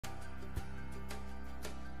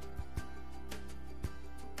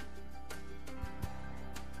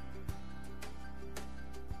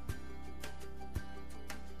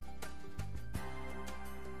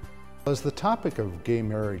As the topic of gay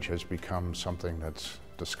marriage has become something that's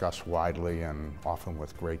discussed widely and often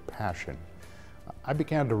with great passion, I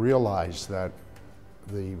began to realize that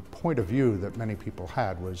the point of view that many people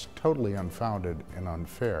had was totally unfounded and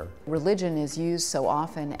unfair. Religion is used so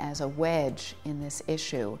often as a wedge in this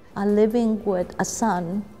issue. I'm living with a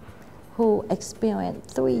son who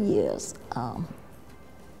experienced 3 years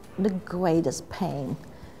the greatest pain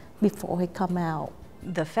before he come out.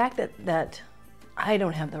 The fact that I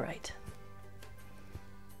don't have the right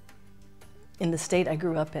in the state I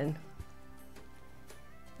grew up in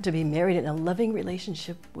to be married in a loving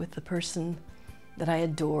relationship with the person that I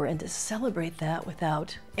adore and to celebrate that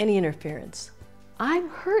without any interference. I'm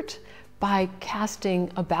hurt by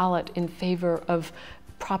casting a ballot in favor of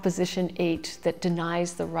Proposition 8 that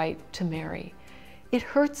denies the right to marry. It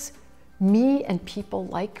hurts me and people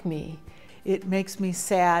like me. It makes me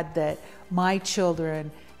sad that my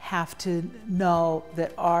children have to know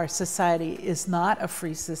that our society is not a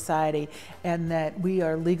free society and that we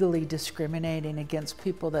are legally discriminating against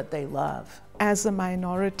people that they love. As a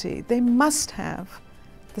minority, they must have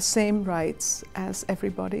the same rights as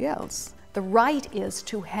everybody else. The right is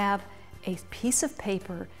to have a piece of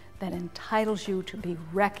paper that entitles you to be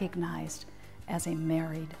recognized as a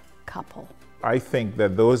married couple. I think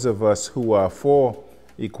that those of us who are for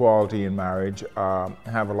equality in marriage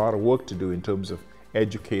have a lot of work to do in terms of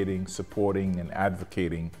educating, supporting, and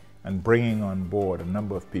advocating, and bringing on board a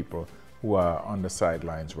number of people who are on the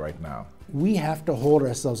sidelines right now. We have to hold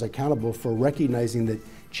ourselves accountable for recognizing that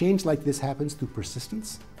change like this happens through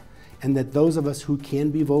persistence, and that those of us who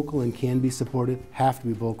can be vocal and can be supportive have to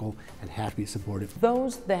be vocal and have to be supportive.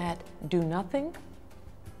 Those that do nothing,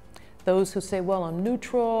 those who say, well, I'm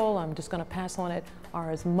neutral, I'm just going to pass on it, are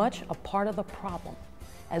as much a part of the problem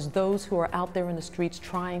as those who are out there in the streets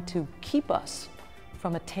trying to keep us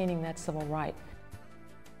from attaining that civil right.